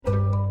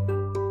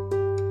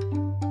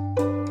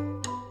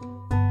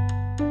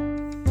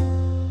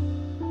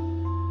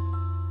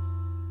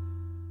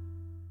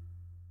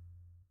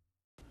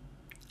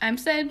I'm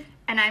Sid.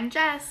 And I'm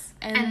Jess.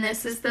 And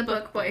this is the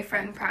Book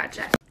Boyfriend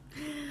Project.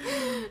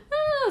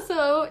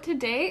 So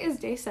today is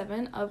day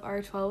 7 of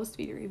our 12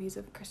 Speedy reviews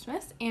of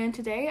Christmas. And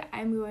today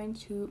I'm going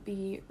to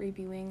be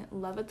reviewing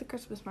Love at the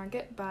Christmas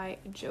Market by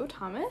Joe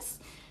Thomas.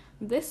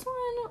 This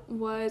one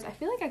was, I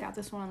feel like I got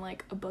this one on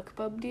like a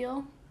BookBub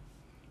deal.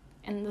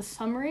 And the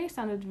summary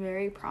sounded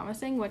very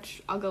promising,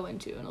 which I'll go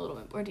into in a little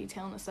bit more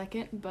detail in a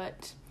second.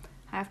 But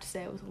I have to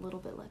say I was a little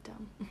bit let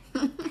down.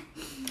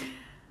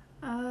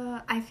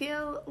 I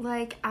feel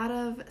like out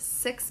of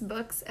 6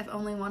 books, if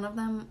only one of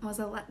them was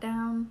a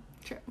letdown,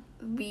 True.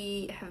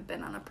 we have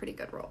been on a pretty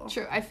good roll.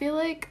 True. I feel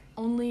like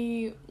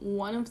only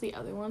one of the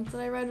other ones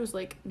that I read was,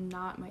 like,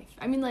 not my...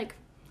 I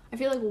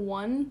feel like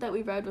one that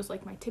we read was,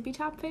 like, my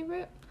tippy-top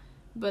favorite,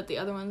 but the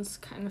other ones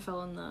kind of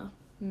fell in the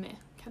meh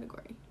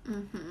category.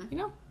 Mm-hmm. You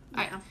know?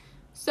 Yeah. Alright.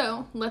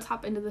 So, let's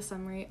hop into the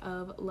summary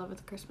of Love at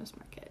the Christmas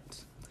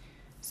Market.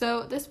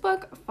 So, this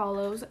book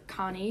follows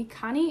Connie.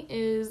 Connie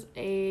is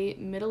a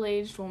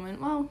middle-aged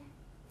woman. Well,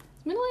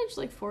 is middle-aged,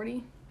 like,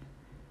 40?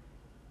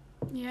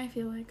 Yeah, I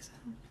feel like so.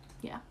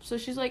 Yeah, so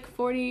she's like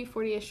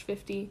 40-ish,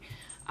 50,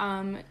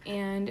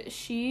 and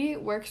she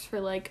works for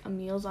like a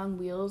Meals on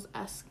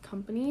Wheels-esque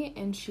company,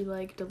 and she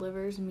like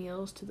delivers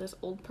meals to this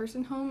old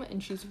person home,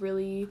 and she's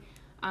really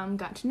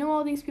got to know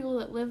all these people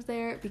that live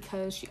there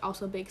because she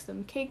also bakes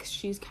them cakes.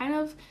 She's kind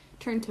of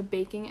turned to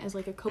baking as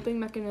like a coping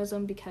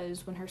mechanism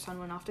because when her son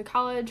went off to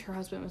college, her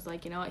husband was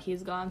like, you know what,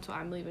 he's gone, so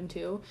I'm leaving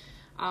too.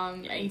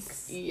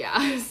 Yikes.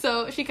 Yeah,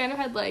 so she kind of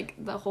had like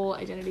the whole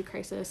identity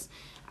crisis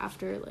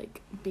after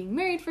like being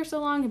married for so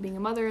long and being a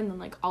mother, and then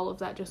like all of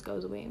that just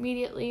goes away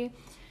immediately.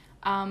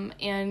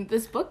 And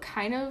this book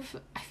I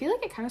feel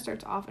like it kind of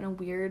starts off in a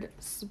weird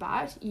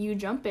spot. You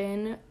jump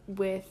in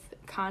with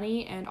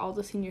Connie and all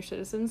the senior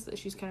citizens that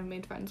she's kind of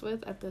made friends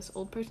with at this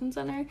old person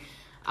center,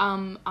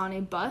 on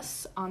a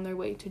bus on their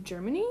way to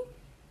Germany.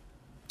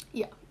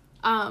 Yeah.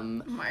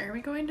 Why are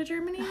we going to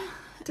Germany?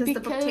 Does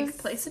the book take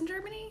place in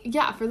Germany?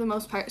 Yeah, for the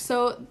most part.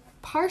 So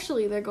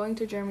partially they're going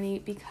to Germany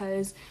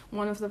because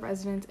one of the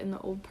residents in the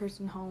old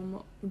person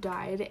home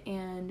died,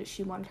 and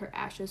she wanted her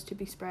ashes to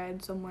be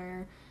spread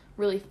somewhere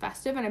really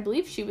festive, and I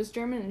believe she was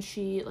German, and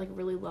she like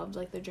really loved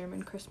like the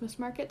German Christmas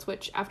markets,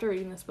 which after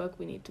reading this book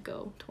we need to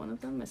go to one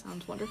of them. It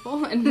sounds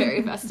wonderful and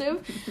very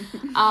festive.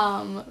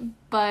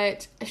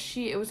 But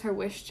it was her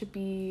wish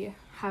to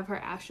have her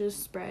ashes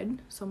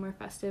spread somewhere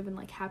festive and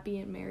like happy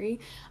and merry,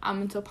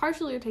 and so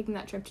partially they're taking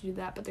that trip to do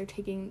that, but they're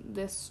taking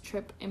this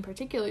trip in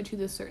particular to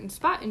this certain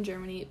spot in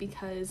Germany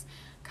because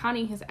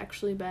Connie has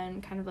actually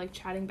been kind of like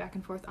chatting back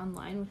and forth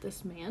online with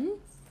this man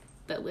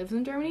that lives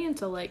in Germany, and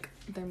so like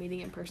they're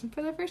meeting in person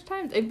for the first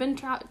time. They've been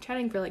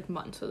chatting for like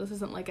months, so this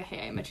isn't like a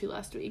hey, I met you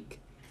last week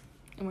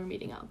and we're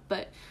meeting up.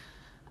 But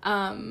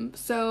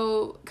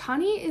so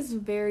Connie is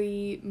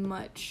very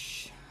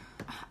much,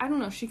 I don't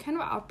know, she kind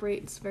of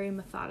operates very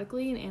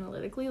methodically and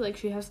analytically. Like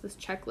she has this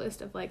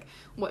checklist of like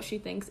what she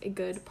thinks a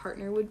good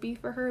partner would be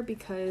for her,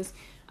 because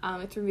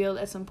it's revealed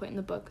at some point in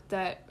the book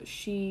that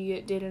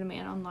she dated a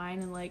man online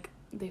and like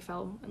they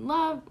fell in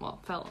love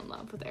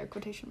with air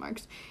quotation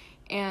marks,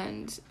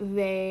 and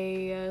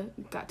they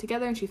got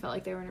together and she felt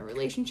like they were in a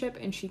relationship,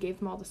 and she gave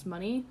him all this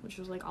money, which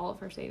was like all of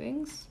her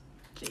savings.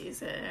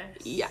 Jesus.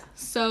 Yeah.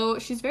 So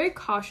she's very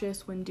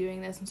cautious when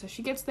doing this, and so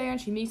she gets there and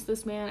she meets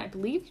this man. I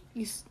believe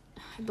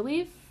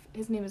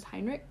his name is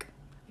Heinrich.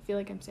 I feel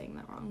like I'm saying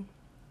that wrong.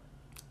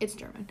 It's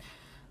German.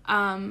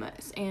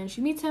 And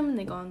she meets him and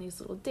they go on these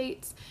little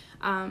dates.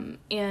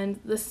 And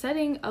the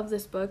setting of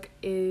this book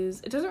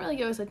it doesn't really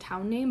give us a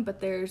town name, but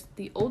there's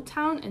the old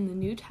town and the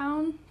new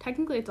town.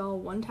 Technically it's all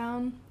one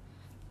town,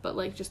 but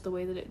like just the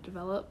way that it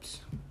developed,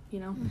 you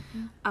know.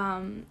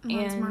 Mm-hmm.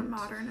 One's more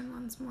modern and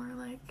one's more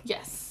like...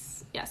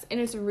 Yes, and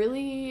it's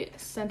really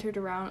centered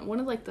around, one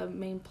of like the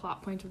main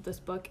plot points of this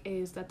book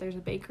is that there's a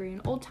bakery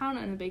in Old Town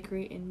and a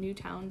bakery in New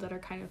Town that are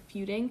kind of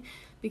feuding,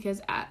 because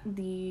at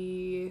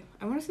I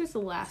want to say it's the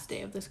last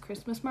day of this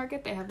Christmas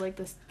market, they have like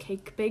this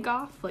cake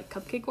bake-off, like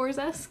Cupcake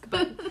Wars-esque,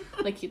 but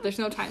like there's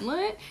no time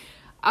limit.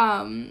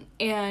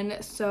 And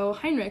so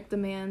Heinrich, the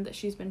man that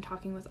she's been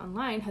talking with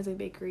online, has a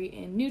bakery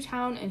in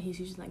Newtown, and he's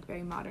using like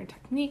very modern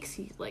techniques.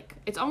 He's like,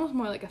 it's almost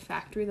more like a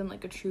factory than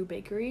like a true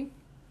bakery.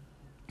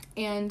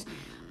 And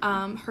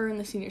her and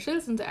the senior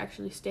citizens are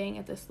actually staying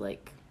at this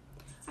like,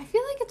 I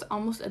feel like it's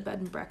almost a bed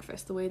and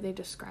breakfast the way they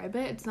describe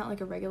it. It's not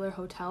like a regular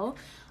hotel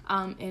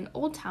in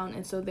Old Town,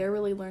 and so they're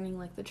really learning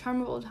like the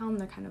charm of Old Town.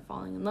 They're kind of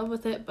falling in love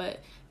with it, but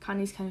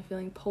Connie's kind of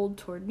feeling pulled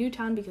toward New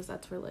Town because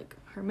that's where like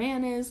her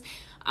man is.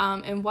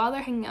 And while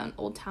they're hanging out in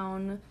Old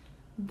Town,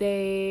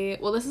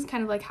 this is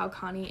kind of like how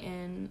Connie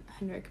and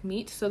Henrik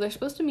meet. So they're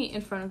supposed to meet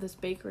in front of this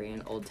bakery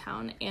in Old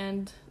Town,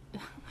 and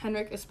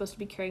Henrik is supposed to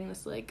be carrying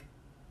this like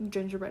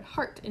gingerbread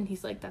heart, and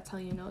he's like, that's how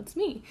you know it's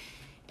me.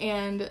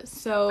 And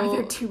so are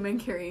there 2 men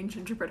carrying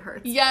gingerbread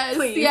hearts? Yes,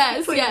 please,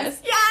 yes, please.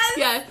 yes, yes,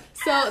 yes.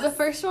 So the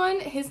first one,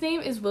 his name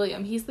is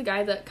William. He's the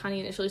guy that Connie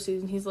initially sees,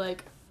 and he's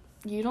like,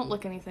 you don't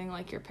look anything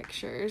like your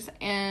pictures.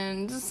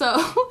 And so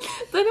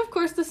then, of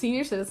course, the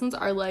senior citizens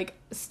are, like,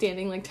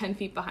 standing, like, 10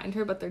 feet behind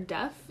her, but they're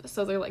deaf.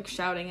 So they're, like,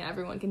 shouting and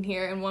everyone can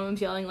hear. And one of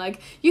them's yelling, like,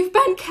 you've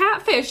been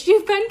catfished!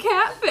 You've been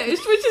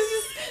catfished! Which is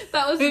just,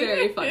 that was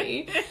very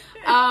funny.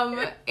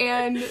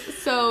 And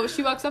so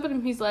she walks up at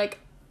him. He's like,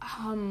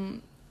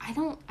 I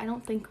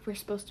don't think we're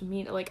supposed to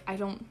meet. Like, I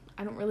don't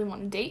really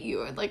want to date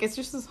you. Like, it's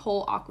just this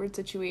whole awkward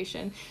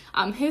situation.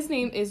 His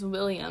name is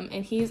William,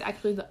 and he's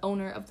actually the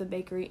owner of the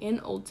bakery in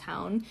Old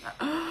Town.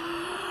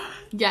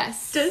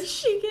 Yes. Does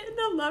she get in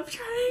a love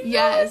triangle?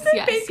 Yes, with the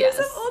yes, bakers yes.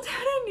 of Old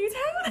Town and New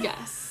Town?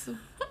 Yes.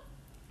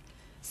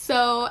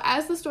 So,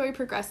 as the story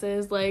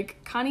progresses, like,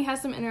 Connie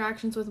has some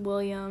interactions with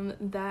William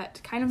that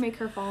kind of make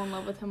her fall in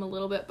love with him a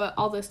little bit, but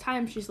all this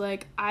time, she's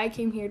like, I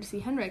came here to see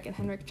Henrik, and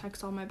Henrik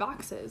checks all my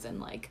boxes, and,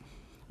 like,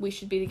 we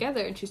should be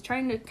together. And she's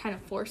trying to kind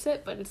of force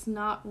it, but it's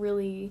not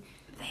really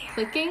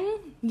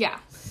clicking. Yeah.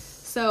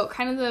 So,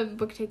 kind of the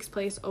book takes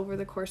place over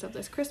the course of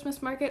this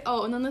Christmas market.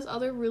 Oh, and then this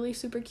other really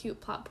super cute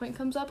plot point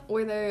comes up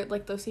where they're,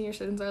 like, those senior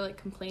citizens are, like,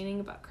 complaining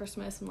about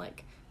Christmas and,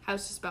 like, how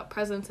it's just about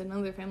presents and none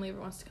of their family ever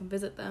wants to come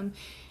visit them.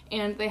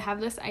 And they have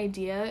this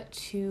idea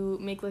to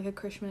make, like, a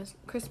Christmas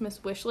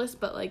wish list,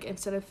 but, like,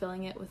 instead of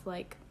filling it with,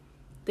 like,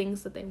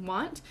 things that they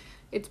want,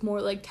 it's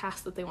more, like,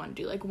 tasks that they want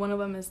to do. Like, one of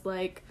them is,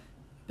 like,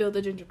 build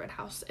a gingerbread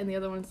house, and the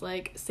other one's,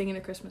 like, sing in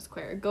a Christmas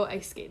choir, go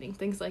ice skating,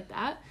 things like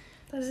that.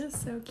 That is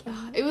so cute.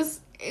 It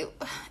was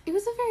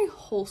a very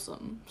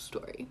wholesome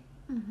story.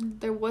 Mm-hmm.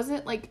 There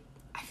wasn't, like,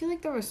 I feel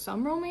like there was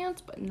some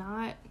romance, but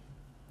not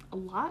a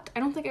lot.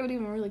 I don't think I would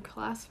even really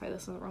classify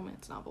this as a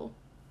romance novel.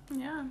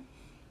 Yeah.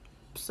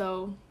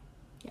 So,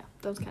 yeah,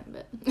 that was kind of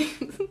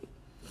it.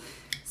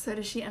 So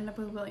does she end up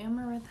with William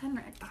or with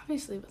Henrik?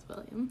 Obviously with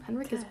William.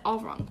 Henrik is Good. all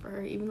wrong for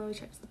her, even though he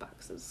checks the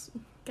boxes.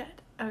 Good.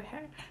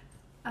 Okay.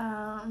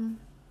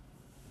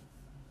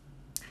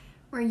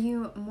 Were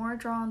you more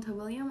drawn to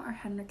William or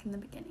Henrik in the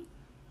beginning?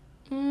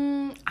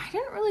 I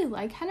didn't really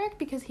like Henrik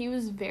because he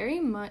was very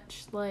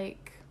much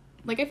like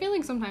I feel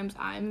like sometimes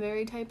I'm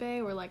very type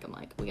A, where, like, I'm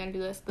like, we gotta do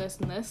this, this,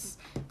 and this,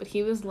 but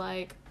he was,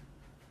 like,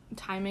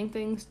 timing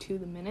things to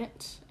the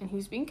minute, and he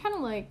was being kind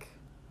of, like,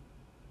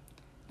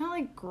 not,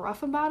 like,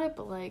 gruff about it,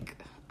 but, like,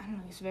 I don't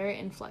know, he's very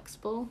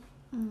inflexible,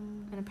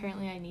 and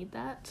apparently I need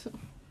that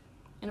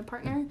in a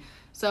partner.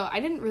 So I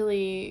didn't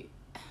really,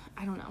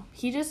 I don't know,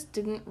 he just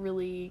didn't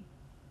really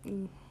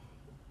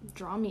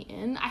draw me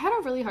in. I had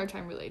a really hard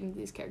time relating to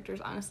these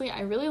characters, honestly.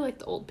 I really liked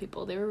the old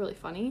people. They were really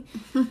funny.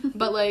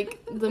 But, like,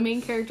 the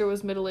main character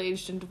was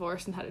middle-aged and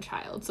divorced and had a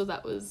child, so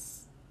that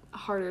was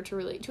harder to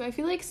relate to. I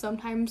feel like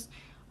sometimes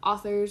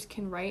authors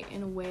can write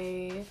in a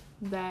way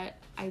that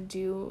I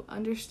do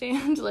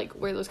understand, like,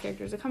 where those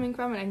characters are coming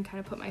from, and I can kind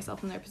of put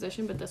myself in their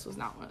position, but this was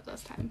not one of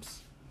those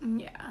times.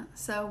 Yeah.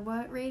 So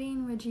what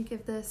rating would you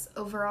give this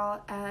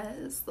overall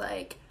as,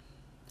 like,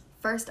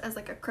 first as,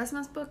 like, a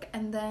Christmas book,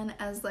 and then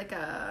as, like,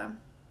 an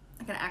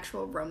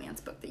actual romance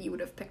book that you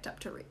would have picked up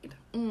to read?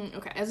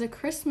 Okay, as a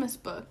Christmas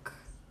book,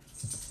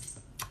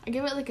 I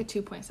give it, like, a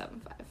 2.75.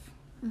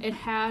 Mm-hmm. It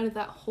had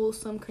that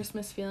wholesome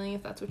Christmas feeling,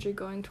 if that's what you're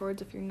going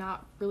towards, if you're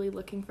not really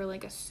looking for,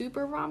 like, a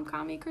super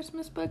rom-com-y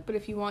Christmas book, but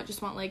if you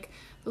just want, like,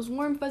 those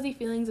warm, fuzzy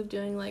feelings of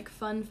doing, like,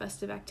 fun,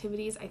 festive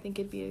activities, I think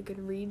it'd be a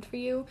good read for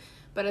you.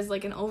 But as,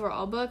 like, an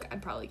overall book,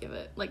 I'd probably give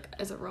it, like,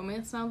 as a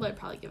romance novel, I'd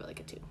probably give it, like,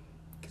 a 2.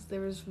 There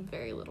was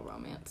very little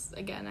romance.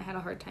 Again, I had a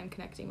hard time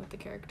connecting with the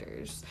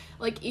characters.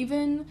 Like,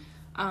 even,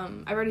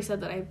 I've already said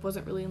that I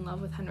wasn't really in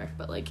love with Henrik,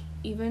 but, like,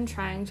 even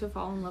trying to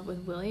fall in love with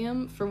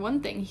William, for one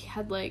thing, he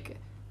had, like,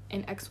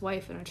 an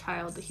ex-wife and a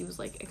child that he was,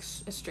 like,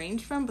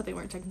 estranged from, but they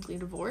weren't technically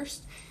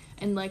divorced.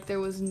 And, like,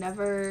 there was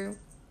never,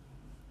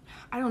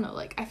 I don't know,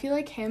 like, I feel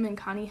like him and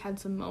Connie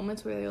had some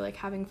moments where they were, like,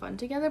 having fun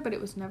together, but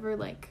it was never,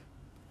 like,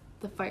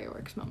 the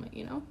fireworks moment,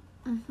 you know?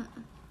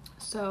 Mm-hmm.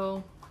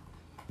 So,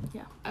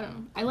 yeah, I don't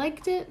know. I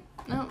liked it.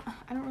 No,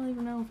 I don't really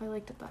even know if I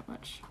liked it that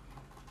much.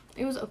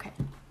 It was okay.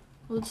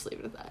 We'll just leave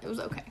it at that. It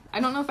was okay. I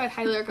don't know if I'd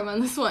highly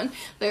recommend this one.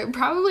 There are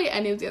probably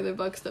any of the other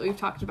books that we've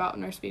talked about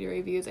in our Speedy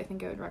reviews. I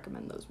think I would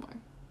recommend those more.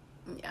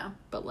 Yeah.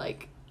 But,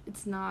 like,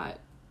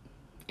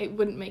 it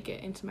wouldn't make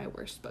it into my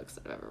worst books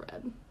that I've ever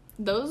read.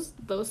 Those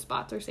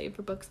spots are saved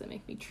for books that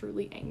make me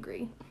truly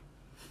angry.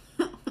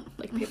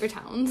 Like Paper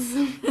Towns.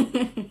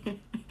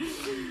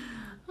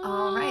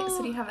 All right,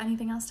 so do you have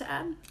anything else to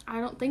add?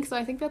 I don't think so.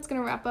 I think that's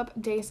going to wrap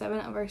up day 7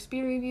 of our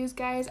Speedy reviews,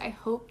 guys. I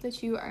hope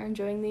that you are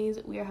enjoying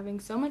these. We are having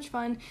so much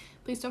fun.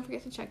 Please don't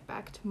forget to check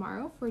back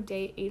tomorrow for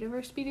day 8 of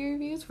our Speedy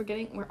reviews.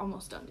 We're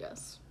almost done,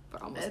 Jess. We're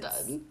almost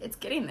done. It's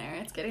getting there.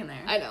 It's getting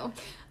there. I know.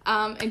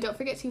 And don't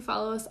forget to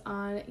follow us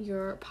on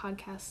your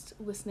podcast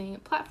listening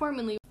platform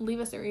and leave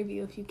us a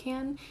review if you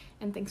can.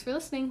 And thanks for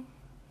listening.